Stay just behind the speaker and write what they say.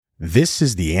This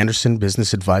is the Anderson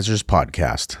Business Advisors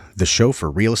Podcast, the show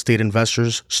for real estate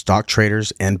investors, stock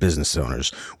traders, and business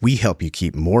owners. We help you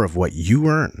keep more of what you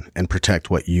earn and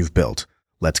protect what you've built.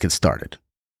 Let's get started.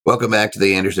 Welcome back to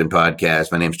the Anderson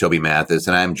Podcast. My name is Toby Mathis,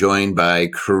 and I'm joined by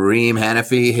Kareem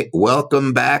Hanafi.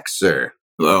 Welcome back, sir.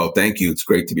 Hello, thank you. It's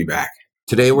great to be back.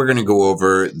 Today, we're going to go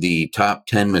over the top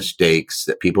 10 mistakes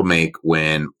that people make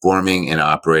when forming and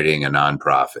operating a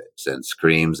nonprofit. Since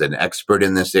Kareem's an expert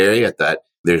in this area, I thought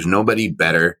there's nobody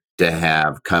better to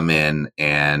have come in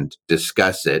and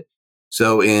discuss it.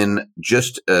 So in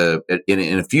just in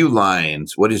a few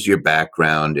lines, what is your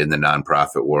background in the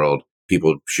nonprofit world?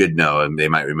 People should know, and they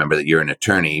might remember that you're an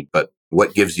attorney, but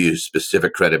what gives you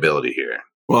specific credibility here?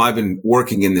 Well, I've been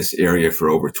working in this area for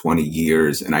over 20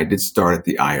 years, and I did start at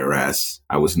the IRS.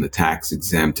 I was in the tax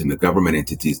exempt and the government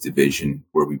entities division,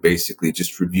 where we basically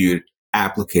just reviewed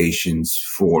applications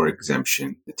for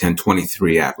exemption, the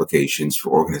 1023 applications for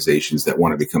organizations that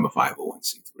want to become a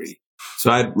 501c3.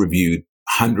 So I'd reviewed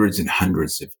hundreds and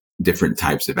hundreds of different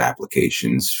types of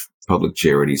applications, public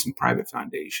charities and private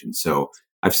foundations. So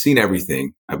I've seen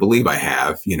everything. I believe I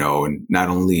have, and not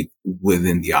only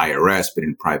within the IRS, but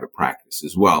in private practice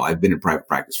as well. I've been in private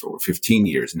practice for over 15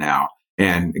 years now.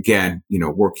 And again,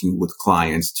 working with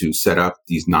clients to set up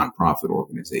these nonprofit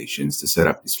organizations, to set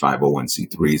up these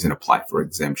 501c3s and apply for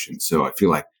exemption. So I feel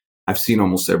like I've seen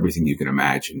almost everything you can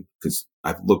imagine because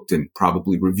I've looked and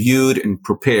probably reviewed and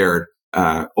prepared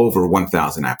over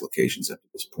 1,000 applications up to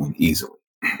this point easily.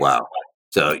 Wow.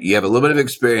 So you have a little bit of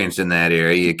experience in that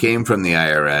area. You came from the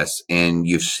IRS and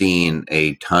you've seen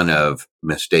a ton of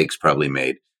mistakes probably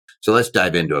made. So let's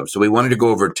dive into them. So we wanted to go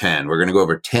over 10. We're going to go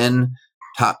over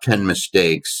top 10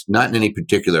 mistakes, not in any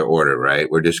particular order, right?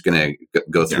 We're just going to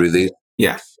go through these.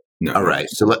 Yeah. No. All right.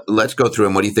 So let's go through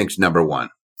them. What do you think is number one?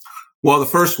 Well, the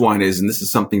first one is, and this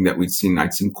is something that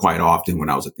I'd seen quite often when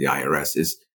I was at the IRS,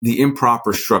 is the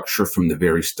improper structure from the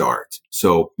very start.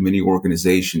 So many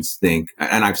organizations think,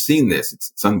 and I've seen this,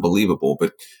 it's unbelievable,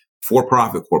 but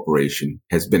for-profit corporation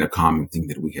has been a common thing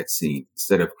that we had seen.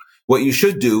 Instead of what you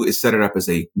should do is set it up as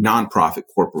a nonprofit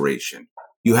corporation.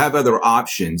 You have other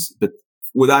options, but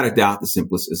without a doubt, the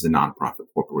simplest is a nonprofit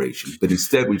corporation. But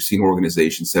instead, we've seen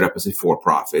organizations set up as a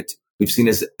for-profit. We've seen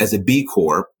as a B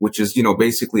Corp, which is,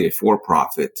 basically a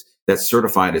for-profit that's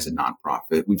certified as a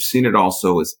nonprofit. We've seen it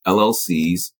also as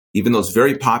LLCs. Even though it's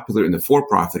very popular in the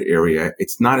for-profit area,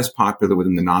 it's not as popular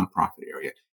within the nonprofit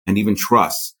area, and even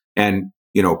trusts. And,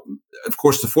 of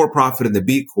course, the for-profit and the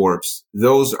B Corps,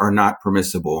 those are not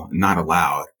permissible, not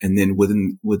allowed. And then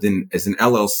within as an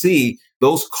LLC,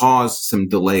 those cause some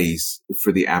delays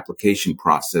for the application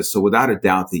process. So without a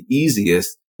doubt, the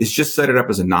easiest is just set it up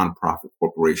as a nonprofit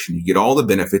corporation. You get all the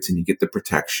benefits and you get the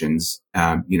protections,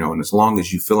 and as long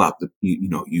as you fill out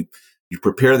you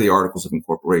prepare the articles of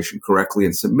incorporation correctly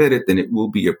and submit it, then it will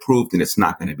be approved and it's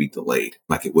not going to be delayed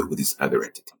like it would with these other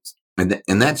entities.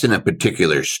 And that's in a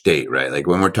particular state, right? Like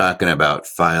when we're talking about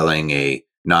filing a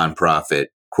nonprofit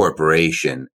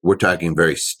corporation, we're talking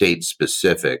very state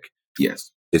specific.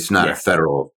 Yes. It's not a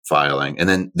federal filing. And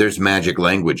then there's magic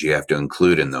language you have to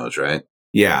include in those, right?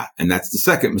 Yeah. And that's the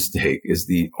second mistake is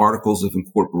the articles of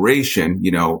incorporation.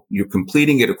 You're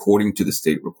completing it according to the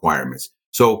state requirements.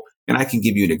 So, and I can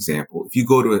give you an example. If you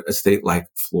go to a state like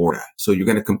Florida, so you're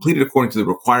going to complete it according to the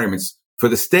requirements for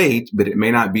the state, but it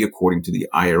may not be according to the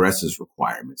IRS's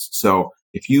requirements. So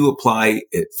if you apply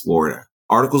at Florida,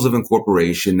 articles of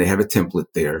incorporation, they have a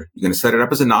template there. You're going to set it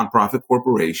up as a nonprofit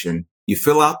corporation. You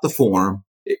fill out the form.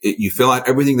 You fill out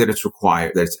everything that it's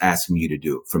required, that it's asking you to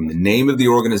do, from the name of the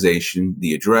organization,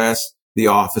 the address, the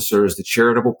officers, the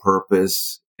charitable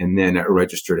purpose, and then a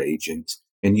registered agent.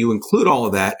 And you include all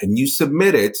of that and you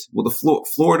submit it. Well, the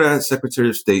Florida Secretary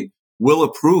of State will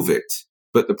approve it.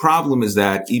 But the problem is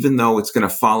that even though it's going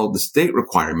to follow the state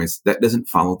requirements, that doesn't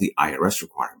follow the IRS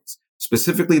requirements.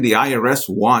 Specifically, the IRS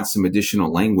wants some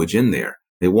additional language in there.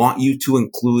 They want you to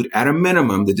include at a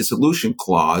minimum the dissolution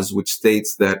clause, which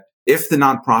states that if the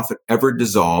nonprofit ever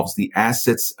dissolves, the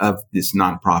assets of this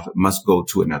nonprofit must go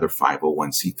to another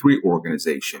 501c3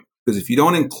 organization. Because if you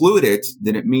don't include it,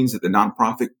 then it means that the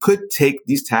nonprofit could take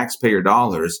these taxpayer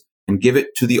dollars and give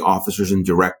it to the officers and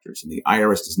directors. And the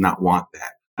IRS does not want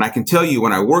that. And I can tell you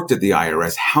when I worked at the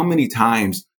IRS, how many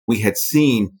times we had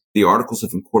seen the articles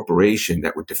of incorporation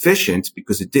that were deficient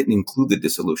because it didn't include the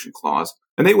dissolution clause.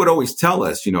 And they would always tell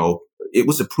us, it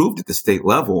was approved at the state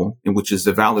level, and which is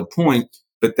a valid point,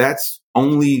 but that's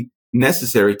only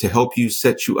necessary to help you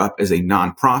set you up as a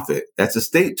nonprofit. That's a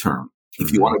state term.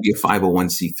 If you want to be a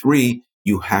 501c3,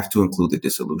 you have to include the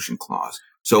dissolution clause.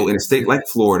 So in a state like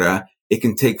Florida, it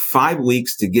can take 5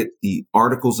 weeks to get the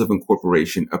articles of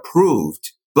incorporation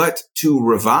approved. But to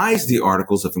revise the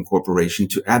Articles of Incorporation,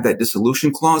 to add that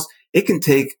dissolution clause, it can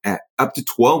take up to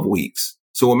 12 weeks.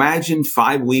 So imagine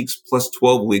 5 weeks plus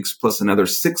 12 weeks plus another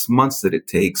 6 months that it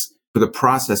takes for the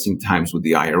processing times with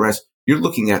the IRS. You're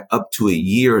looking at up to a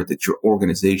year that your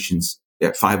organization's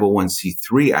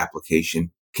 501c3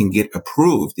 application can get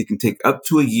approved. It can take up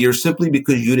to a year simply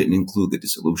because you didn't include the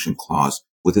dissolution clause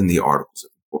within the Articles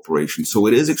of Incorporation. So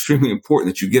it is extremely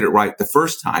important that you get it right the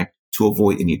first time to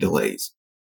avoid any delays.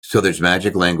 So there's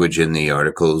magic language in the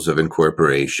Articles of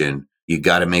Incorporation. You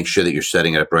got to make sure that you're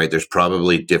setting it up right. There's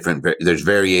probably there's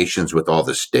variations with all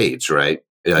the states, right?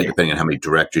 Depending on how many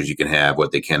directors you can have,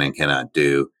 what they can and cannot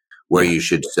do, where you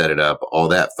should set it up, all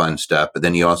that fun stuff. But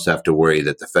then you also have to worry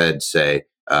that the feds say,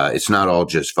 it's not all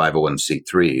just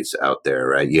 501c3s out there,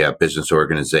 right? You have business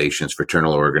organizations,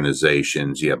 fraternal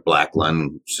organizations, you have black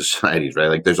lung societies, right?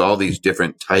 Like there's all these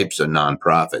different types of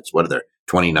nonprofits. What are there?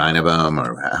 29 of them,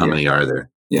 or how many are there?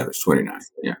 Yeah, there's 29.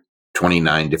 Yeah.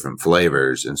 29 different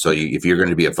flavors. And so if you're going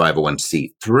to be a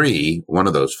 501c3, one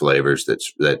of those flavors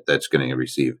that's going to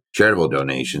receive charitable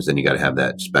donations, then you got to have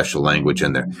that special language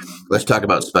in there. Let's talk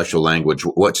about special language.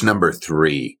 What's number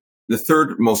 3? The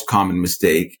third most common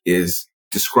mistake is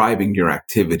describing your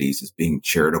activities as being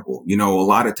charitable. A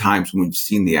lot of times when we've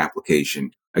seen the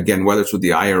application, again, whether it's with the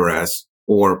IRS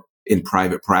or in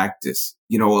private practice,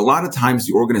 a lot of times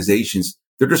the organizations,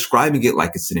 they're describing it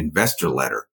like it's an investor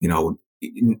letter.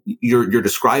 You're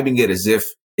describing it as if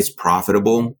it's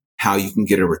profitable, how you can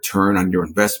get a return on your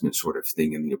investment sort of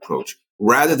thing in the approach,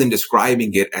 rather than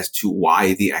describing it as to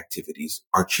why the activities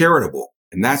are charitable.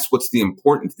 And that's what's the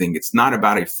important thing. It's not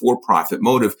about a for-profit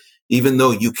motive, even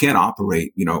though you can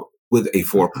operate, with a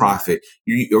for-profit,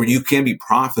 or you can be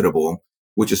profitable,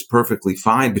 which is perfectly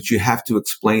fine, but you have to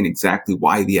explain exactly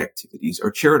why the activities are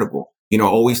charitable.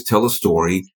 Always tell a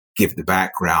story. Give the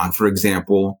background. For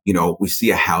example, we see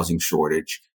a housing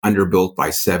shortage, underbuilt by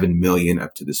 7 million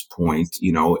up to this point,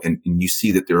 and you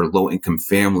see that there are low income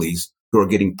families who are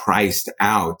getting priced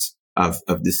out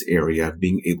of this area of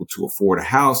being able to afford a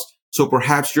house. So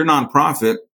perhaps your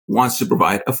nonprofit wants to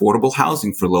provide affordable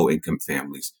housing for low income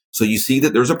families. So you see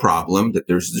that there's a problem, that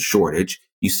there's the shortage.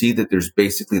 You see that there's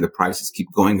basically the prices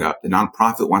keep going up. The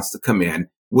nonprofit wants to come in,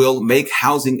 will make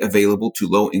housing available to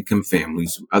low-income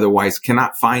families who otherwise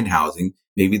cannot find housing.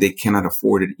 Maybe they cannot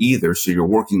afford it either, so you're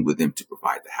working with them to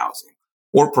provide the housing.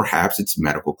 Or perhaps it's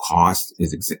medical costs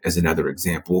as another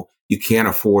example. You can't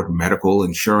afford medical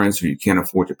insurance, or you can't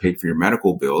afford to pay for your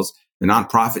medical bills. The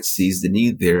nonprofit sees the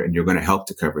need there, and you're going to help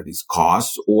to cover these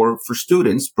costs. Or for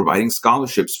students, providing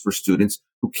scholarships for students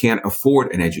who can't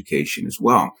afford an education as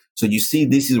well. So you see,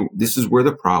 this is where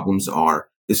the problems are.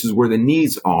 This is where the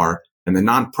needs are. And the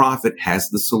nonprofit has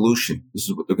the solution. This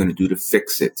is what they're going to do to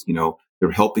fix it.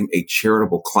 They're helping a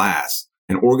charitable class,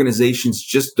 and organizations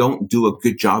just don't do a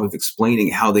good job of explaining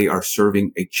how they are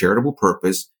serving a charitable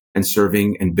purpose and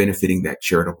serving and benefiting that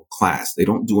charitable class. They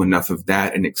don't do enough of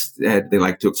that. And instead, they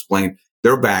like to explain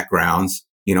their backgrounds,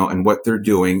 and what they're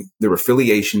doing, their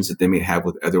affiliations that they may have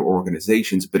with other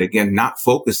organizations, but again, not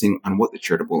focusing on what the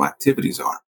charitable activities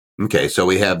are. Okay. So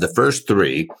we have the first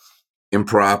 3.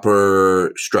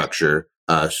 Improper structure,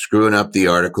 screwing up the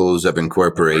Articles of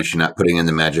Incorporation, not putting in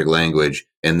the magic language,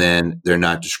 and then they're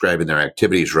not describing their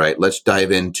activities right. Let's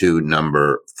dive into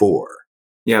number 4.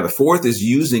 Yeah, the fourth is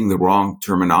using the wrong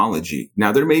terminology.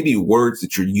 Now, there may be words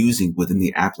that you're using within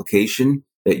the application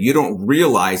that you don't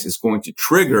realize is going to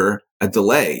trigger a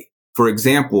delay. For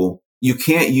example, you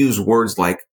can't use words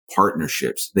like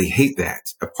partnerships. They hate that.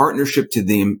 A partnership to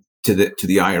the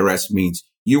IRS means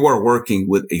you are working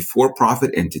with a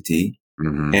for-profit entity,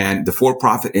 and the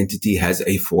for-profit entity has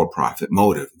a for-profit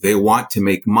motive. They want to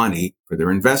make money for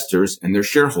their investors and their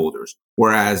shareholders,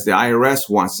 whereas the IRS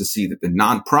wants to see that the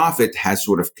nonprofit has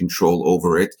sort of control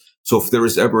over it. So if there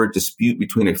is ever a dispute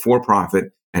between a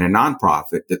for-profit and a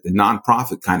nonprofit, that the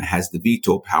nonprofit kind of has the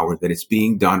veto power, that it's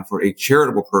being done for a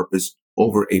charitable purpose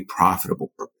over a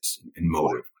profitable purpose and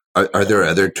motive. Are there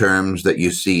other terms that you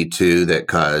see too that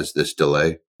cause this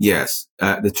delay? Yes,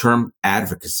 the term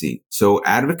advocacy. So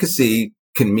advocacy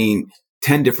can mean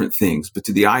 10 different things, but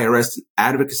to the IRS,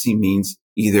 advocacy means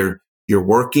either you're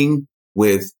working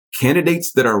with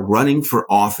candidates that are running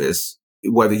for office,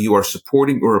 whether you are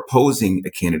supporting or opposing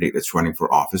a candidate that's running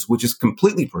for office, which is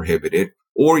completely prohibited,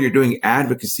 or you're doing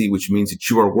advocacy, which means that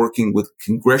you are working with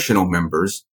congressional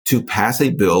members to pass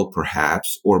a bill,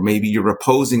 perhaps, or maybe you're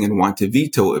opposing and want to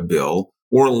veto a bill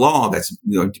or a law that's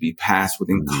going to be passed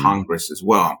within Congress as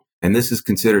well. And this is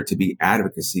considered to be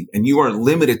advocacy. And you are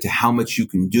limited to how much you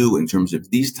can do in terms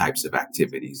of these types of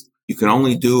activities. You can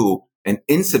only do an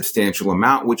insubstantial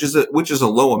amount, which is a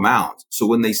low amount. So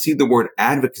when they see the word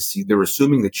advocacy, they're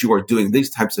assuming that you are doing these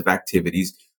types of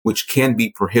activities, which can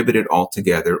be prohibited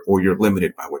altogether, or you're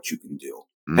limited by what you can do.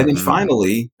 Mm-hmm. And then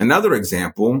finally, another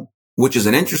example, which is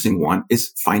an interesting one,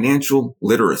 is financial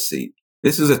literacy.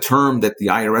 This is a term that the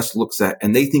IRS looks at,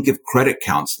 and they think of credit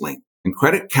counseling. And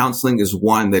credit counseling is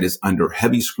one that is under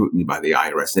heavy scrutiny by the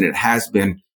IRS, and it has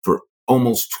been for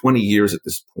almost 20 years at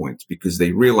this point, because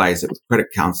they realize that with credit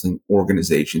counseling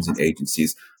organizations and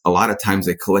agencies, a lot of times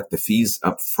they collect the fees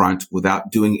up front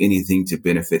without doing anything to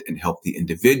benefit and help the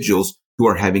individuals who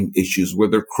are having issues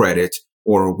with their credit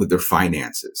or with their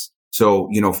finances. So,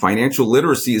 financial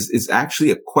literacy is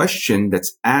actually a question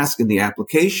that's asked in the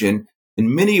application.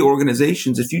 In many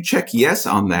organizations, if you check yes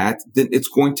on that, then it's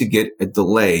going to get a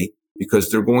delay, because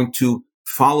they're going to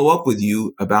follow up with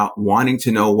you about wanting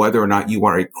to know whether or not you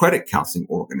are a credit counseling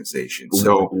organization.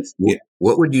 So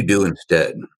what would you do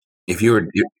instead? If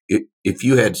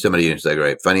you had somebody who's like, all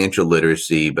right, financial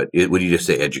literacy, but would you just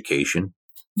say education?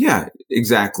 Yeah,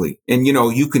 exactly. And,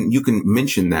 you can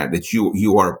mention that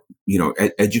you are,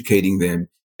 educating them.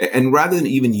 And rather than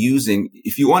even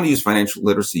if you want to use financial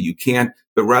literacy, you can,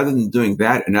 but rather than doing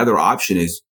that, another option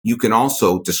is you can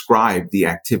also describe the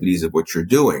activities of what you're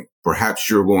doing. Perhaps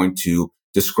you're going to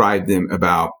describe them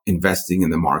about investing in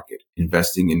the market,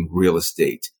 investing in real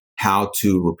estate, how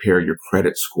to repair your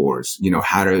credit scores,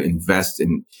 how to invest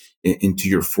into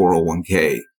your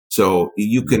 401k. So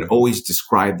you can always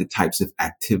describe the types of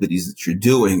activities that you're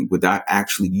doing without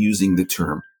actually using the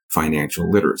term financial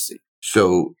literacy.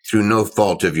 So through no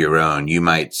fault of your own, you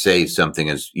might say something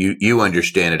as you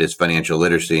understand it as financial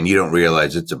literacy, and you don't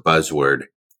realize it's a buzzword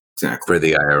for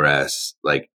the IRS.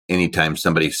 Like anytime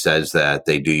somebody says that,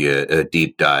 they do you a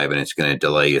deep dive, and it's going to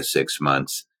delay you 6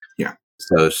 months. Yeah.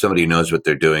 So if somebody knows what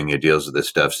they're doing, who deals with this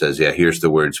stuff, says, yeah, here's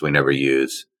the words we never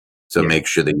use. So make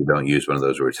sure that you don't use one of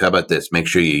those words. How about this? Make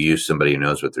sure you use somebody who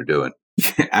knows what they're doing.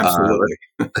 Absolutely.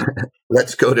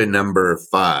 Let's go to number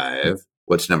 5.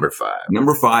 What's number 5?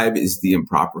 Number 5 is the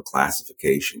improper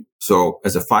classification. So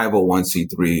as a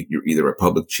 501c3, you're either a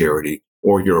public charity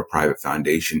or you're a private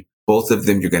foundation. Both of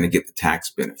them, you're going to get the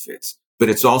tax benefits. But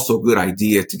it's also a good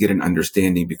idea to get an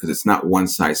understanding, because it's not one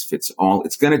size fits all.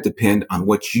 It's going to depend on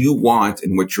what you want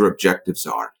and what your objectives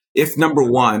are. If number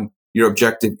 1, your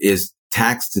objective is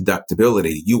tax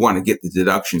deductibility, you want to get the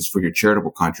deductions for your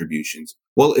charitable contributions.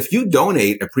 Well, if you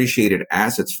donate appreciated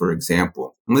assets, for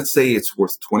example, and let's say it's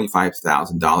worth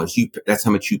 $25,000, that's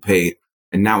how much you paid,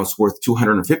 and now it's worth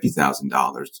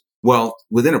 $250,000. Well,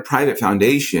 within a private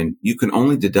foundation, you can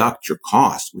only deduct your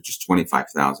cost, which is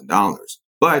 $25,000.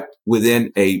 But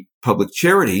within a public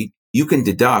charity, you can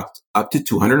deduct up to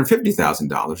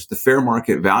 $250,000, the fair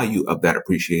market value of that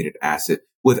appreciated asset,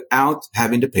 without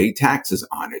having to pay taxes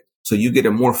on it. So you get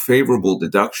a more favorable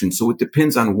deduction. So it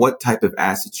depends on what type of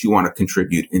assets you want to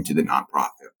contribute into the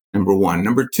nonprofit. Number 1.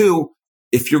 Number 2,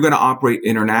 if you're going to operate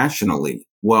internationally,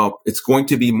 well, it's going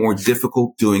to be more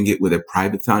difficult doing it with a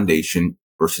private foundation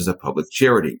versus a public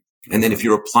charity. And then if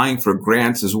you're applying for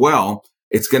grants as well,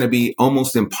 it's going to be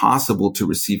almost impossible to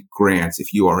receive grants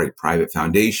if you are a private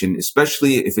foundation,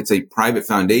 especially if it's a private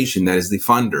foundation that is the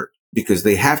funder, because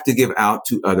they have to give out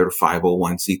to other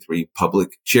 501c3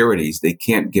 public charities. They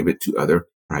can't give it to other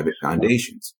private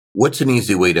foundations. What's an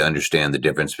easy way to understand the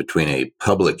difference between a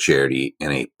public charity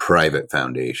and a private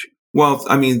foundation? Well,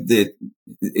 I mean,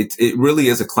 it really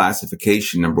is a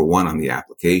classification, number 1, on the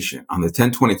application. On the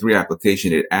 1023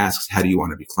 application, it asks, how do you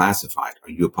want to be classified?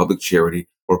 Are you a public charity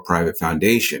or private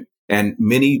foundation? And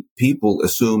many people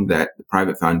assume that the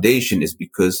private foundation is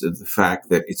because of the fact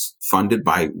that it's funded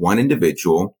by one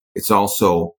individual. It's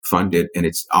also funded and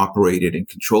it's operated and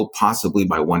controlled possibly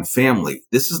by one family.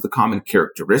 This is the common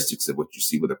characteristics of what you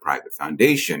see with a private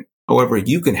foundation. However,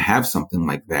 you can have something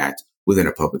like that within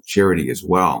a public charity as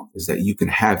well, is that you can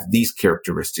have these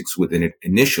characteristics within it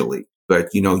initially, but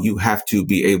you have to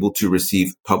be able to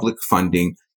receive public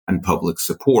funding and public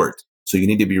support. So you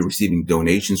need to be receiving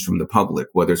donations from the public,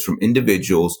 whether it's from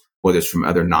individuals, whether it's from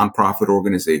other nonprofit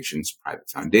organizations, private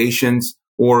foundations,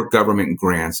 or government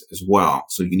grants as well.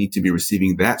 So you need to be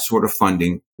receiving that sort of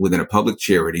funding within a public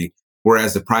charity,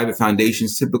 whereas the private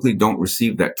foundations typically don't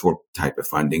receive that type of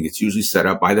funding. It's usually set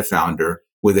up by the founder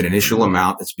with an initial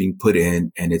amount that's being put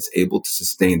in, and it's able to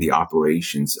sustain the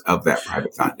operations of that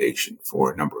private foundation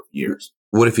for a number of years.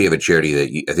 What if you have a charity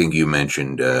that I think you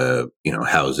mentioned,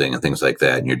 housing and things like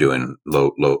that, and you're doing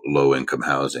low income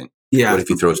housing? Yeah. What if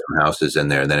you throw some houses in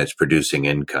there and then it's producing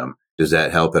income? Does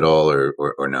that help at all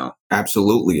or no?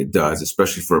 Absolutely, it does,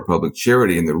 especially for a public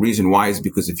charity. And the reason why is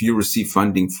because if you receive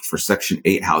funding for Section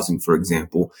 8 housing, for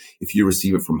example, if you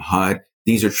receive it from HUD,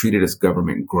 these are treated as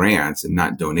government grants and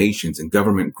not donations. And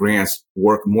government grants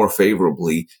work more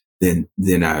favorably than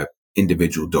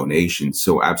individual donations.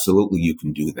 So absolutely, you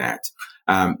can do that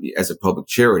as a public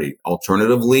charity.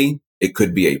 Alternatively, it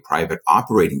could be a private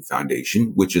operating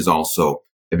foundation, which is also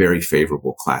a very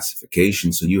favorable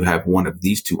classification. So you have one of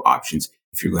these two options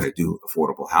if you're going to do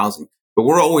affordable housing. But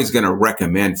we're always going to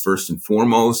recommend, first and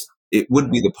foremost, it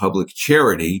would be the public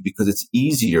charity, because it's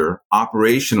easier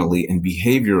operationally and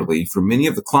behaviorally for many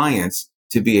of the clients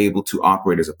to be able to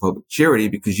operate as a public charity,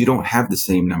 because you don't have the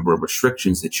same number of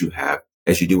restrictions that you have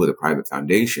as you do with a private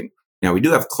foundation. Now, we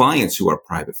do have clients who are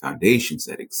private foundations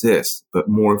that exist, but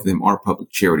more of them are public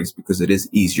charities because it is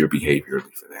easier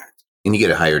behaviorally for that. And you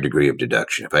get a higher degree of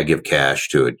deduction. If I give cash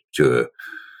to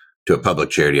a public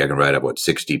charity, I can write up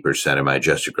 60% of my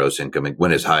adjusted gross income. It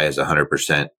went as high as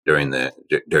 100% during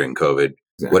COVID, exactly.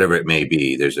 Whatever it may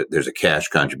be. There's a cash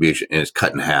contribution, and it's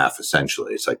cut in half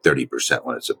essentially. It's like 30%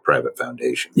 when it's a private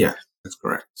foundation. Yeah, that's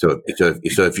correct. So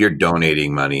if you're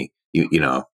donating money,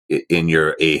 and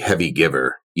you're a heavy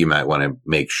giver, you might want to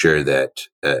make sure that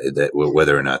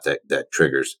whether or not that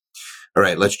triggers. All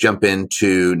right, let's jump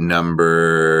into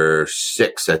number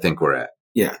 6. I think we're at.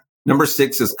 Yeah. Number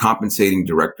 6 is compensating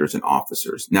directors and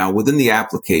officers. Now, within the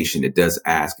application, it does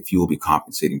ask if you will be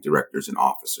compensating directors and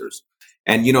officers.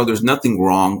 And, there's nothing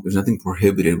wrong. There's nothing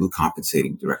prohibited with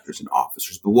compensating directors and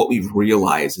officers. But what we've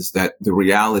realized is that the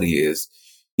reality is,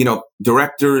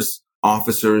 directors,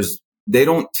 officers, they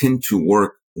don't tend to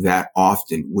work that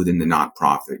often within the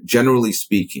nonprofit. Generally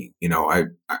speaking, I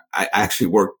actually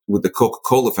worked with the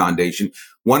Coca-Cola Foundation.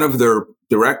 One of the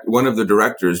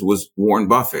directors was Warren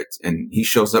Buffett, and he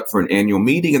shows up for an annual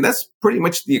meeting, and that's pretty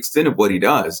much the extent of what he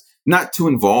does. Not too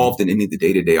involved in any of the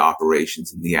day-to-day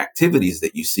operations and the activities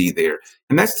that you see there.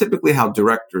 And that's typically how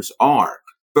directors are.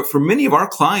 But for many of our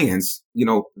clients,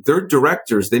 they're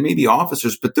directors, they may be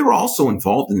officers, but they're also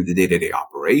involved in the day-to-day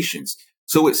operations.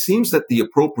 So it seems that the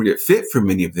appropriate fit for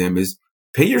many of them is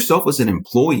pay yourself as an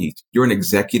employee. You're an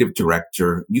executive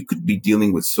director. You could be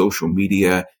dealing with social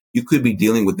media. You could be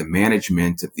dealing with the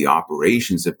management of the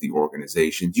operations of the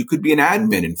organizations. You could be an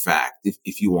admin, in fact,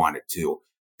 if you wanted to,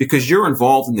 because you're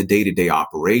involved in the day-to-day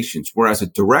operations. Whereas a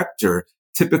director,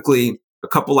 typically a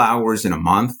couple hours in a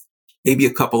month, maybe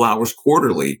a couple hours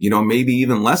quarterly, maybe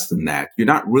even less than that. You're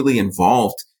not really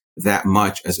involved that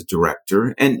much as a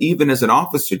director. And even as an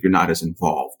officer, you're not as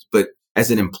involved. But as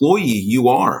an employee, you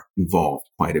are involved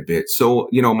quite a bit. So,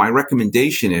 my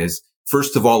recommendation is,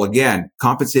 first of all, again,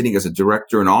 compensating as a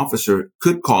director and officer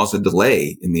could cause a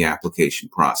delay in the application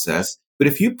process. But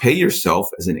if you pay yourself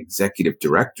as an executive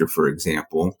director, for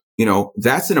example,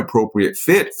 that's an appropriate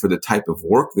fit for the type of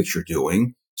work that you're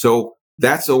doing. So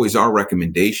that's always our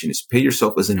recommendation, is pay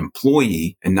yourself as an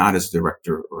employee and not as a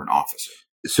director or an officer.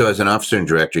 So as an officer and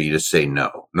director, you just say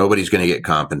no. Nobody's going to get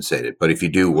compensated. But if you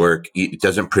do work, it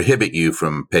doesn't prohibit you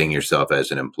from paying yourself as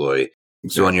an employee. Exactly.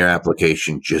 So on your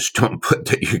application, just don't put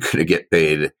that you're going to get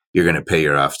paid. You're going to pay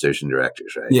your officers and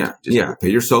directors, right? Yeah.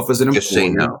 Pay yourself as an employee. Just say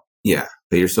no. Yeah.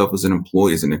 Pay yourself as an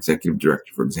employee, as an executive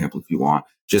director, for example, if you want.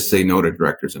 Just say no to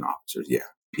directors and officers. Yeah.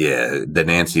 Yeah. The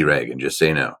Nancy Reagan, just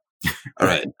say no. All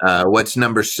right. What's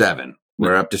number 7?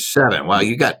 We're up to 7. Wow,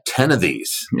 you got 10 of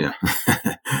these. Yeah.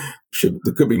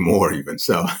 There could be more even.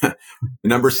 So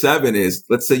number 7 is,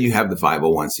 let's say you have the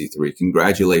 501c3.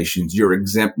 Congratulations, you're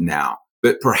exempt now.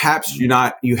 But perhaps you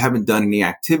haven't done any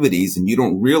activities and you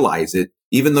don't realize it.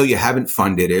 Even though you haven't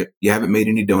funded it, you haven't made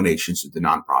any donations to the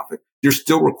nonprofit, you're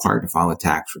still required to file a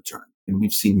tax return. And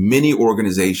we've seen many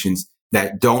organizations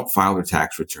that don't file their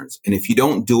tax returns. And if you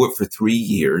don't do it for 3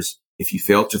 years, if you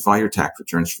fail to file your tax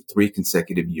returns for 3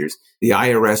 consecutive years, the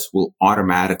IRS will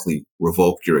automatically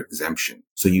revoke your exemption.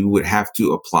 So you would have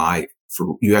to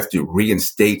you have to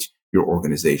reinstate your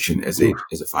organization as a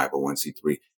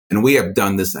 501c3. And we have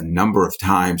done this a number of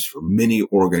times for many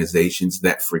organizations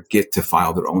that forget to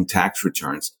file their own tax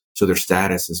returns. So their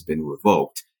status has been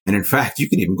revoked. And in fact, you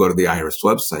can even go to the IRS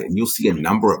website and you'll see a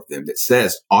number of them that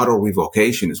says auto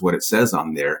revocation is what it says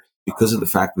on there, because of the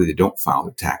fact that they don't file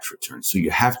their tax returns. So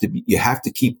you have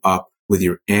to keep up with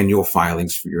your annual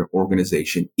filings for your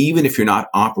organization, even if you're not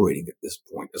operating at this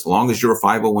point. As long as you're a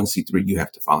 501c3, you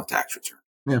have to file a tax return.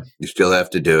 Yeah, you still have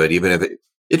to do it, even if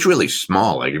it's really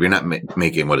small. Like if you're not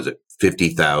making,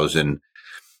 $50,000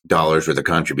 worth of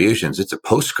contributions, it's a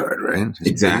postcard, right?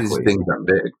 Exactly. These things aren't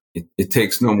big. It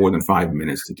takes no more than 5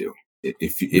 minutes to do.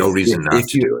 No reason not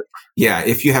to do it. Yeah,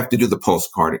 if you have to do the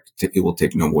postcard, it will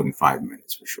take no more than 5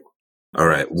 minutes for sure. All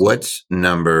right.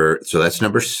 So that's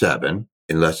number 7.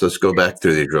 And let's go back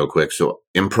through these real quick. So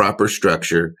improper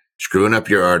structure, screwing up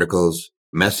your articles,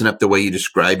 messing up the way you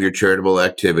describe your charitable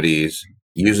activities,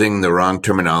 using the wrong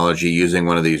terminology, using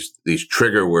one of these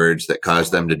trigger words that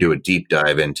cause them to do a deep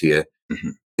dive into you,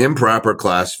 improper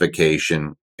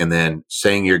classification, and then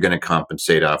saying you're going to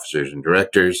compensate officers and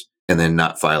directors, and then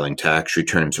not filing tax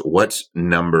returns. What's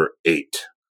number 8?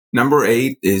 Number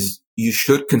 8 is you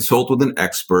should consult with an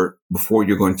expert before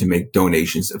you're going to make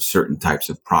donations of certain types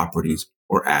of properties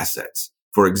or assets.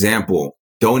 For example,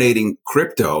 donating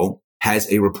crypto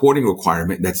has a reporting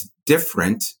requirement that's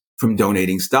different from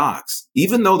donating stocks.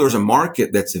 Even though there's a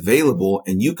market that's available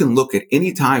and you can look at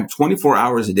any time, 24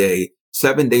 hours a day,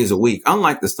 7 days a week,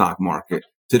 unlike the stock market,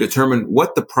 to determine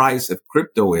what the price of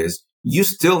crypto is, you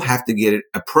still have to get it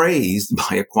appraised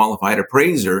by a qualified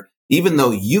appraiser. Even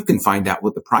though you can find out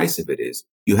what the price of it is,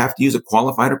 you have to use a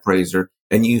qualified appraiser,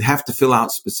 and you have to fill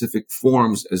out specific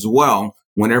forms as well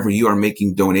whenever you are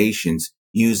making donations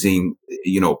using,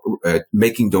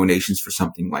 making donations for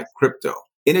something like crypto.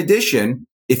 In addition,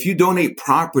 if you donate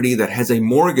property that has a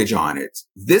mortgage on it,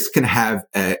 this can have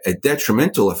a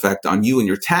detrimental effect on you and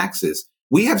your taxes.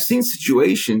 We have seen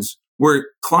situations where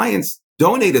clients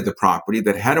donated the property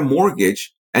that had a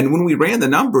mortgage, and when we ran the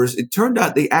numbers, it turned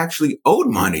out they actually owed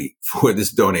money for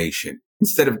this donation.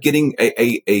 Instead of getting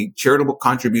a charitable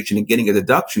contribution and getting a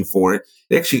deduction for it,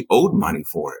 they actually owed money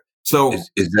for it. So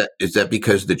is that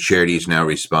because the charity is now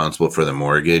responsible for the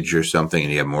mortgage or something,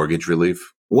 and you have mortgage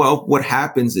relief? Well, what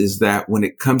happens is that when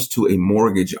it comes to a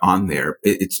mortgage on there,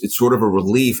 it's sort of a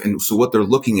relief. And so what they're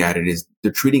looking at it is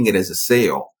they're treating it as a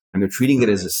sale, and they're treating it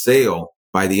as a sale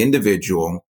by the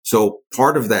individual. So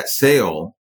part of that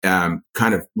sale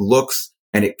kind of looks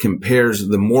and it compares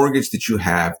the mortgage that you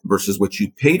have versus what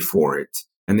you paid for it.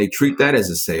 And they treat that as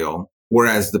a sale,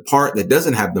 whereas the part that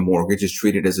doesn't have the mortgage is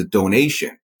treated as a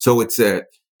donation. So it's a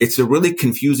really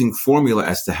confusing formula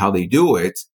as to how they do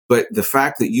it. But the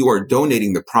fact that you are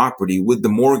donating the property with the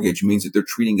mortgage means that they're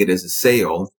treating it as a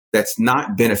sale. That's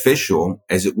not beneficial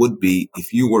as it would be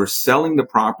if you were selling the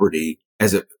property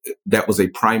that was a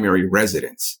primary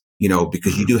residence,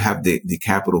 because you do have the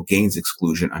capital gains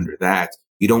exclusion under that.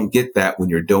 You don't get that when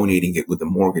you're donating it with a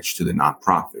mortgage to the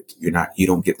nonprofit. You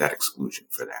don't get that exclusion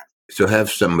for that. So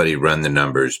have somebody run the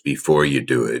numbers before you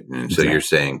do it. And Exactly. So you're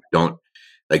saying don't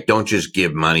just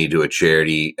give money to a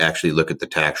charity. Actually look at the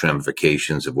tax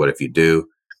ramifications of what if you do.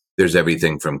 There's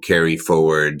everything from carry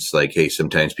forwards, like, hey,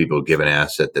 sometimes people give an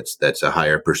asset that's a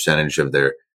higher percentage of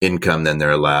their income than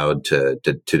they're allowed to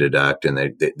deduct, and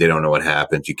they don't know what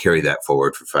happens. You carry that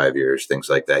forward for 5 years, things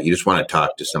like that. You just want to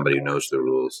talk to somebody who knows the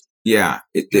rules. Yeah,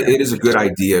 it is a good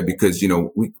idea because,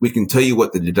 we can tell you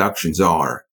what the deductions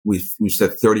are. We've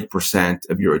said 30%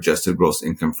 of your adjusted gross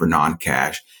income for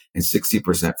non-cash and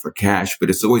 60% for cash, but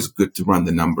it's always good to run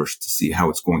the numbers to see how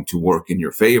it's going to work in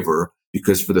your favor,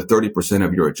 because for the 30%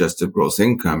 of your adjusted gross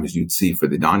income, as you'd see for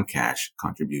the non-cash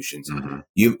contributions,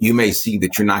 you may see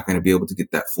that you're not going to be able to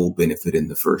get that full benefit in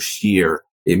the first year.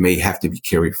 It may have to be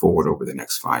carried forward over the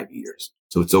next 5 years.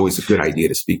 So it's always a good idea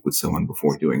to speak with someone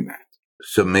before doing that.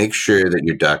 So make sure that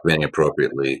you're documenting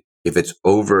appropriately. If it's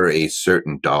over a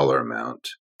certain dollar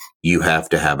amount, you have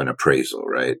to have an appraisal,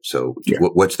 right? So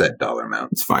what's that dollar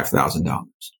amount? It's $5,000.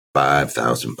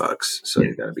 $5,000. So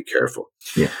you got to be careful.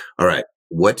 Yeah. All right.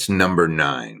 What's number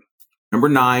 9? Number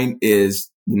 9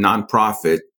 is the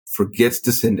nonprofit forgets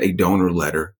to send a donor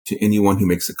letter to anyone who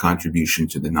makes a contribution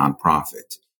to the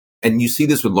nonprofit. And you see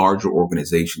this with larger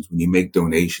organizations. When you make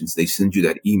donations, they send you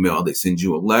that email, they send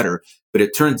you a letter, but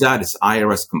it turns out it's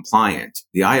IRS compliant.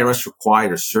 The IRS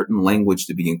requires certain language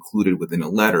to be included within a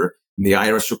letter. And the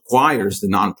IRS requires the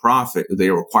nonprofit,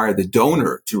 they require the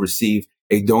donor to receive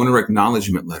a donor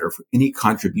acknowledgement letter for any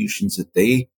contributions that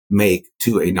they make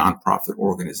to a nonprofit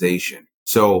organization.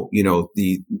 So,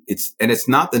 it's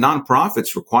not the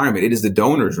nonprofit's requirement. It is the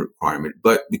donor's requirement.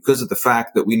 But because of the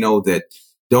fact that we know that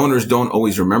donors don't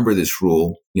always remember this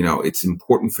rule, it's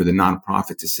important for the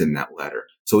nonprofit to send that letter.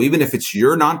 So even if it's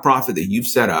your nonprofit that you've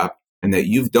set up and that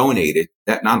you've donated,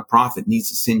 that nonprofit needs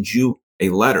to send you a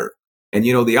letter. And,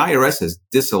 the IRS has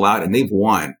disallowed, and they've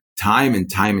won time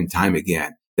and time and time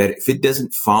again, that if it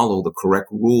doesn't follow the correct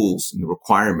rules and the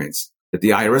requirements that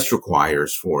the IRS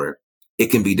requires for it, it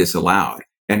can be disallowed.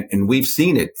 And we've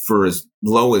seen it for as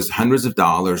low as hundreds of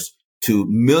dollars to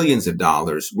millions of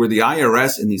dollars, where the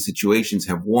IRS in these situations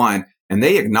have won, and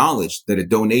they acknowledge that a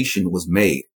donation was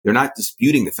made. They're not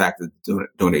disputing the fact that the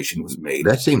donation was made.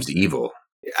 That seems evil.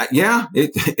 Yeah,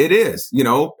 it is,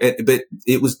 but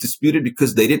it was disputed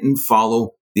because they didn't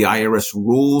follow the IRS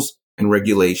rules and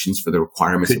regulations for the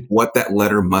requirements of what that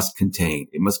letter must contain.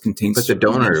 It must contain. But the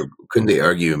donor, couldn't they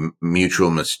argue mutual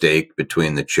mistake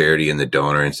between the charity and the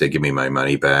donor and say, give me my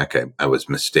money back? I was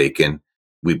mistaken.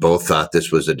 we both thought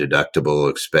this was a deductible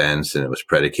expense and it was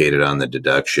predicated on the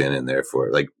deduction. And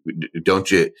therefore, like,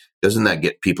 doesn't that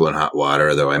get people in hot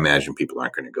water? Though I imagine people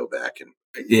aren't going to go back and.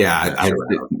 Yeah,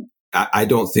 I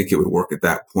don't think it would work at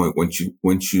that point once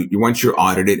you're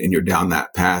audited and you're down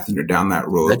that path and you're down that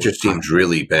road. That just seems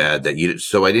really bad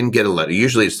so I didn't get a letter.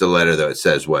 Usually it's the letter that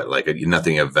says what, like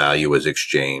nothing of value was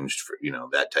exchanged for,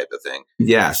 that type of thing.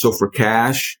 Yeah. So for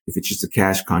cash, if it's just a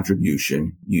cash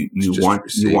contribution, you want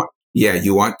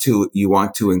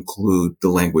to include the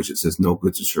language that says no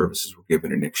goods or services were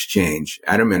given in exchange.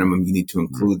 At a minimum, you need to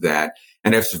include that.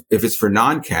 And if it's for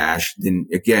non-cash, then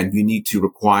again, you need to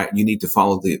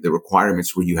follow the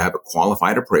requirements where you have a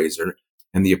qualified appraiser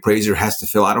and the appraiser has to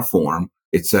fill out a form.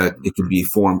 It could be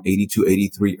form 82,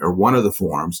 83 or one of the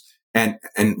forms. And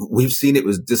we've seen it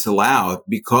was disallowed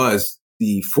because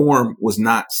the form was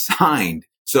not signed.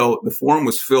 So the form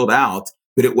was filled out,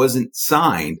 but it wasn't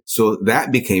signed. So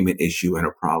that became an issue and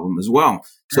a problem as well.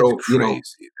 So,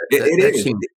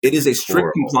 it is a strict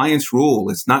compliance rule.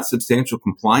 It's not substantial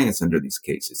compliance under these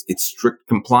cases. It's strict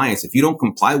compliance. If you don't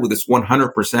comply with this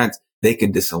 100%, they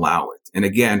can disallow it. And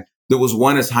again, there was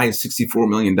one as high as $64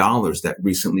 million that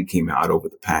recently came out over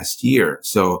the past year.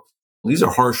 So these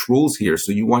are harsh rules here.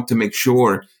 So you want to make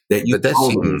sure that you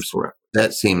follow them correctly.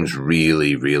 That seems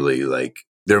really, really like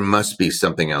there must be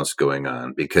something else going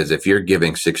on, because if you're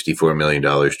giving $64 million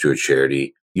to a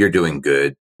charity, you're doing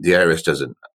good. The IRS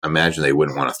doesn't imagine they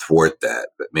wouldn't want to thwart that,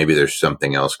 but maybe there's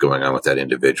something else going on with that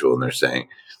individual. And they're saying,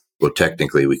 well,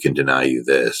 technically we can deny you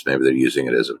this. Maybe they're using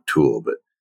it as a tool, but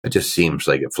it just seems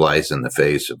like it flies in the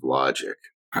face of logic.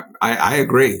 I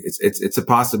agree. It's a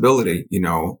possibility,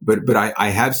 but I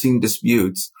have seen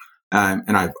disputes,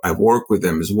 and I've worked with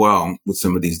them as well with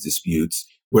some of these disputes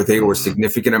where they were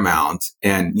significant amounts.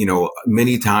 And,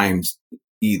 many times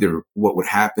either what would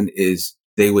happen is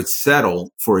they would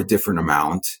settle for a different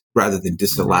amount rather than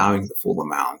disallowing the full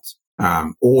amount.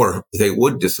 Or they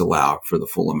would disallow for the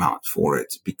full amount for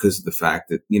it because of the fact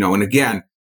that, and again,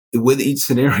 with each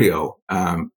scenario,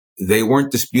 they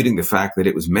weren't disputing the fact that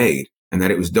it was made and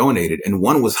that it was donated. And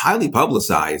one was highly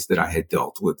publicized that I had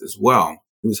dealt with as well.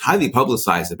 It was highly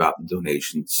publicized about the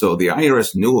donation. So the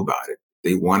IRS knew about it.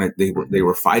 They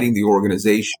were fighting the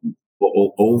organization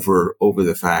over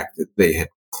the fact that they had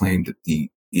claimed that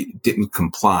it didn't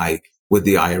comply with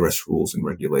the IRS rules and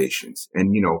regulations.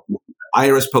 And,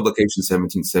 IRS publication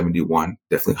 1771,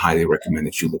 definitely highly recommend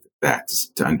that you look at that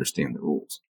to understand the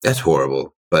rules. That's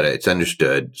horrible, but it's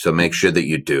understood. So make sure that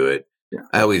you do it. Yeah.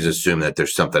 I always assume that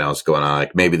there's something else going on,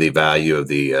 like maybe the value of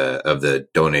the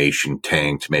donation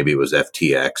tanked. Maybe it was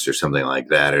FTX or something like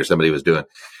that, or somebody was doing,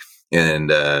 and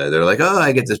they're like, oh,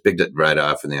 I get this big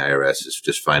write-off, and the IRS is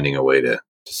just finding a way to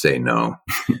say no.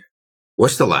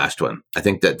 What's the last one? I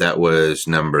think that was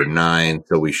number 9.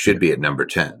 So we should be at number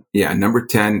 10. Yeah. Number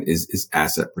 10 is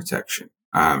asset protection.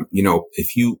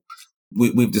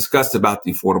 We've discussed about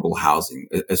the affordable housing,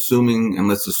 let's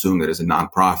assume that as a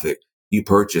nonprofit, you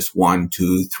purchase 1,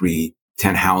 2, 3,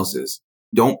 10 houses.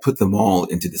 Don't put them all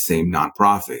into the same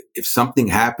nonprofit. If something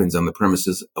happens on the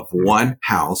premises of one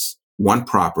house, one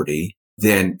property,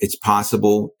 then it's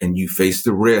possible and you face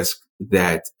the risk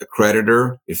that a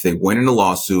creditor, if they win in a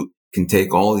lawsuit, can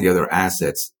take all the other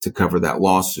assets to cover that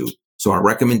lawsuit. So our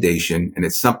recommendation, and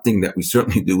it's something that we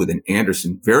certainly do within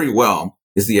Andersen very well,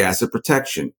 is the asset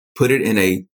protection. Put it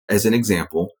as an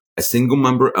example, a single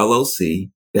member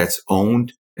LLC that's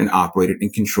owned and operated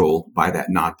and controlled by that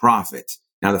nonprofit.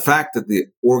 Now, the fact that the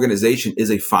organization is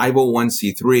a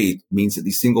 501c3 means that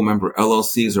the single member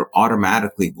LLCs are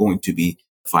automatically going to be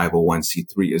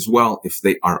 501c3 as well if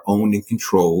they are owned and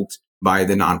controlled by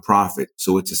the nonprofit.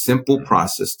 So it's a simple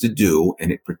process to do,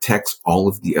 and it protects all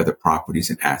of the other properties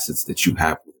and assets that you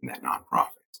have within that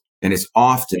nonprofit. And it's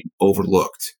often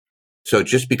overlooked. So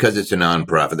just because it's a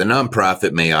nonprofit, the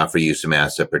nonprofit may offer you some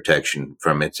asset protection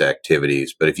from its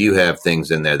activities. But if you have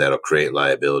things in there that'll create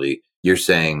liability, you're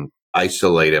saying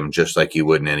isolate them just like you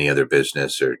would in any other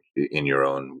business or in your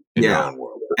own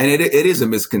world. And it is a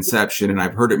misconception. And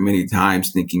I've heard it many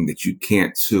times, thinking that you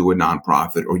can't sue a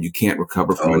nonprofit or you can't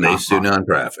recover from a nonprofit. They sue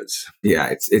nonprofits.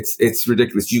 Yeah, it's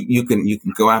ridiculous. You can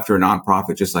go after a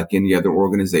nonprofit just like any other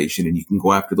organization, and you can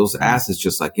go after those assets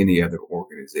just like any other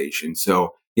organization.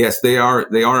 So yes, they are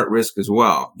at risk as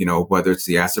well. Whether it's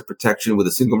the asset protection with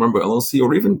a single member LLC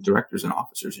or even directors and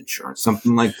officers insurance,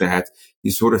 something like that.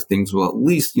 These sort of things will at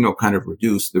least, kind of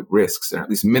reduce the risks and at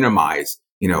least minimize,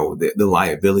 the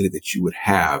liability that you would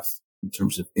have in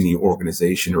terms of any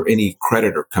organization or any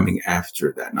creditor coming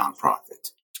after that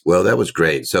nonprofit. Well, that was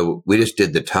great. So we just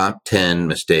did the top 10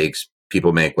 mistakes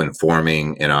people make when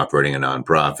forming and operating a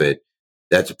nonprofit.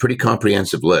 That's a pretty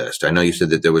comprehensive list. I know you said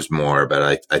that there was more,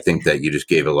 but I think that you just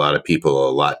gave a lot of people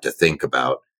a lot to think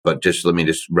about. But let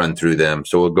me run through them.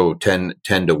 So we'll go 10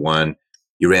 to 1.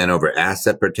 You ran over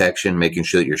asset protection, making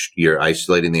sure that you're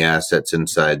isolating the assets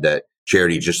inside that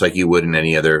charity, just like you would in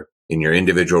any other, in your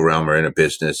individual realm or in a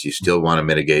business. You still want to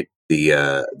mitigate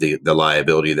the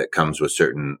liability that comes with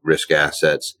certain risk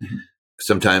assets. Mm-hmm.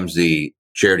 Sometimes the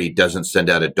charity doesn't send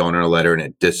out a donor letter and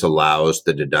it disallows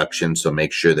the deduction. So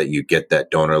make sure that you get that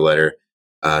donor letter.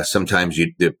 Sometimes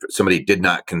somebody did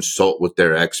not consult with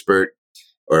their expert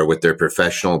or with their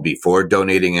professional before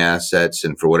donating assets.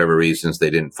 And for whatever reasons, they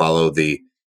didn't follow the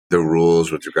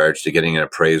rules with regards to getting an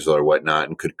appraisal or whatnot,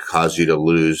 and could cause you to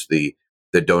lose the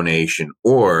donation,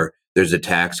 or there's a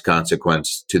tax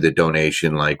consequence to the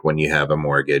donation, like when you have a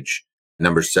mortgage.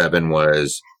 Number 7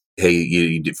 was, hey,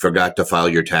 you forgot to file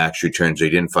your tax returns, or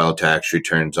you didn't file tax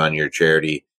returns on your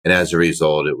charity. And as a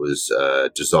result, it was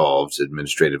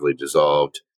administratively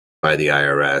dissolved by the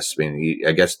IRS. I mean,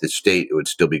 I guess the state would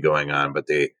still be going on, but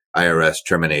the IRS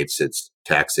terminates its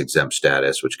tax exempt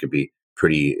status, which could be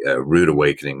pretty rude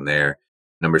awakening there.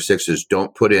 Number 6 is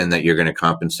don't put in that you're going to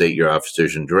compensate your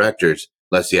officers and directors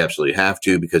unless you absolutely have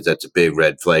to, because that's a big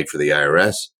red flag for the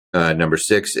IRS. Number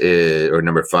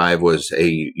 5 was,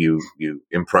 hey, you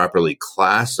improperly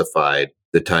classified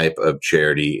the type of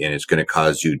charity, and it's going to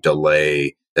cause you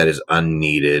delay that is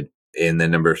unneeded. And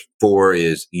then number 4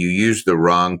 is you use the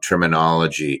wrong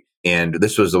terminology. And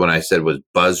this was the one I said was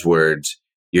buzzwords.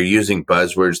 You're using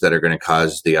buzzwords that are going to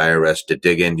cause the IRS to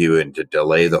dig into you and to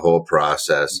delay the whole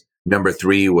process. Number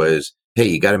 3 was, hey,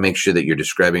 you got to make sure that you're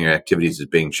describing your activities as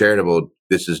being charitable.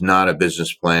 This is not a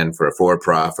business plan for a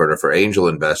for-profit or for angel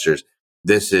investors.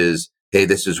 This is, hey,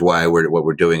 this is why what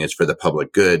we're doing is for the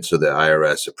public good, so the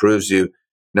IRS approves you.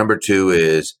 Number 2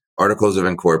 is articles of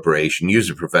incorporation. Use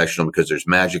a professional, because there's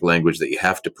magic language that you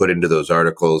have to put into those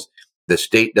articles. The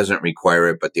state doesn't require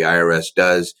it, but the IRS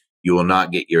does. You will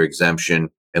not get your exemption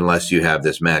unless you have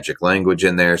this magic language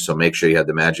in there. So make sure you have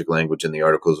the magic language in the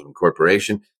articles of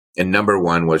incorporation. And number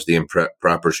 1 was the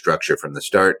improper structure from the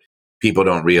start. People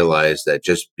don't realize that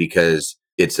just because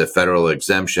it's a federal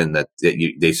exemption that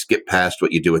they skip past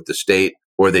what you do with the state,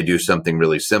 or they do something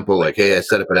really simple like, hey, I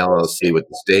set up an LLC with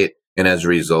the state. And as a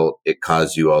result, it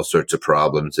caused you all sorts of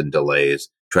problems and delays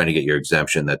trying to get your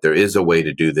exemption. That there is a way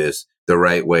to do this the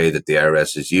right way that the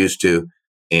IRS is used to.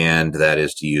 And that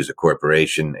is to use a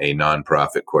corporation, a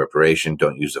nonprofit corporation.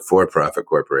 Don't use a for-profit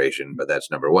corporation, but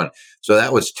that's number 1. So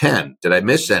that was 10. Did I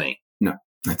miss any? No,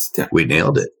 that's 10. We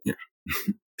nailed it. Yeah.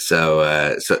 So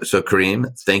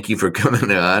Kareem, thank you for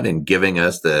coming on and giving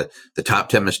us the top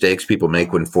 10 mistakes people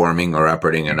make when forming or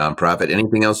operating a nonprofit.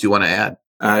 Anything else you want to add?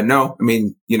 No, I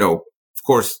mean, of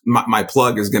course, my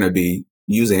plug is going to be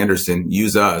use Anderson,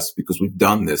 use us, because we've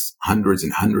done this hundreds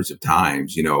and hundreds of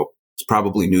times. It's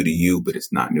probably new to you, but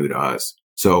it's not new to us.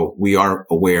 So we are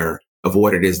aware of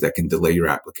what it is that can delay your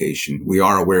application. We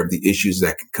are aware of the issues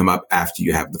that can come up after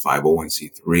you have the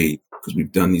 501c3, because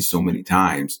we've done these so many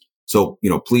times. So,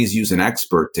 please use an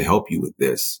expert to help you with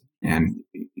this. And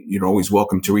you're always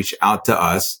welcome to reach out to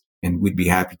us, and we'd be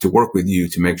happy to work with you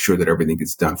to make sure that everything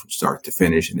gets done from start to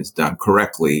finish and is done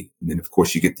correctly. And then, of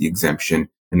course, you get the exemption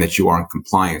and that you are in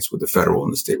compliance with the federal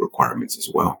and the state requirements as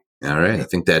well. All right. I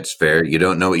think that's fair. You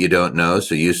don't know what you don't know.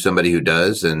 So use somebody who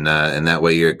does. And that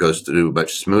way it goes through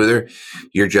much smoother.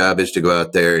 Your job is to go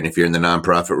out there. And if you're in the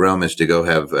nonprofit realm, is to go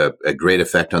have a great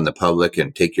effect on the public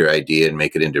and take your idea and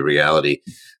make it into reality.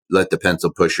 Let the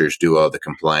pencil pushers do all the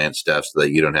compliance stuff so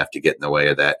that you don't have to get in the way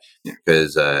of that,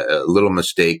 because a little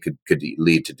mistake could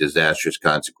lead to disastrous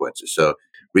consequences. So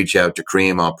reach out to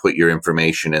Kareem. I'll put your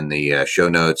information in the show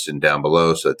notes and down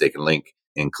below so that they can link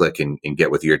and click and get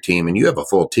with your team. And you have a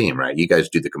full team, right? You guys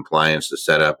do the compliance, the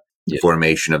setup, the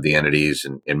formation of the entities,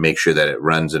 and make sure that it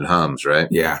runs and hums, right?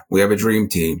 Yeah, we have a dream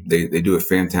team. They do a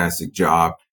fantastic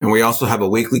job. And we also have a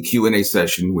weekly Q&A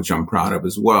session, which I'm proud of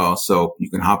as well. So you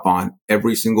can hop on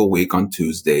every single week on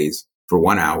Tuesdays for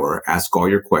 1 hour, ask all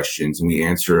your questions, and we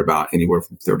answer about anywhere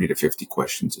from 30 to 50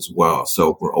 questions as well.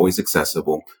 So we're always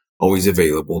accessible, always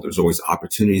available. There's always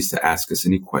opportunities to ask us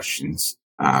any questions.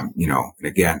 And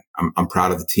again, I'm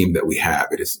proud of the team that we have.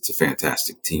 It's a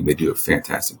fantastic team. They do a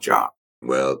fantastic job.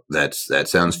 Well, that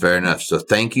sounds fair enough. So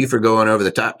thank you for going over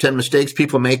the top 10 mistakes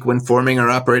people make when forming or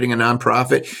operating a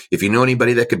nonprofit. If you know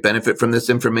anybody that could benefit from this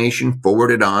information,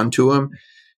 forward it on to them.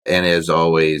 And as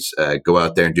always, go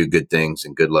out there and do good things,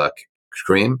 and good luck.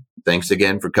 Kareem, thanks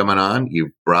again for coming on.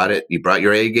 You brought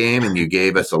your A game, and you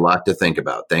gave us a lot to think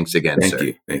about. Thanks again, sir. Thank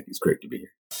you. It's great to be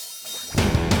here.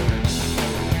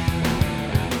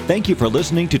 Thank you for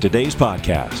listening to today's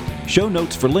podcast. Show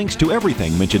notes for links to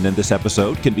everything mentioned in this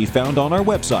episode can be found on our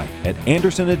website at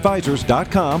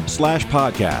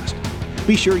andersonadvisors.com/podcast.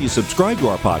 Be sure you subscribe to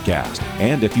our podcast,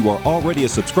 and if you are already a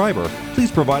subscriber, please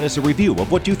provide us a review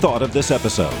of what you thought of this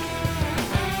episode.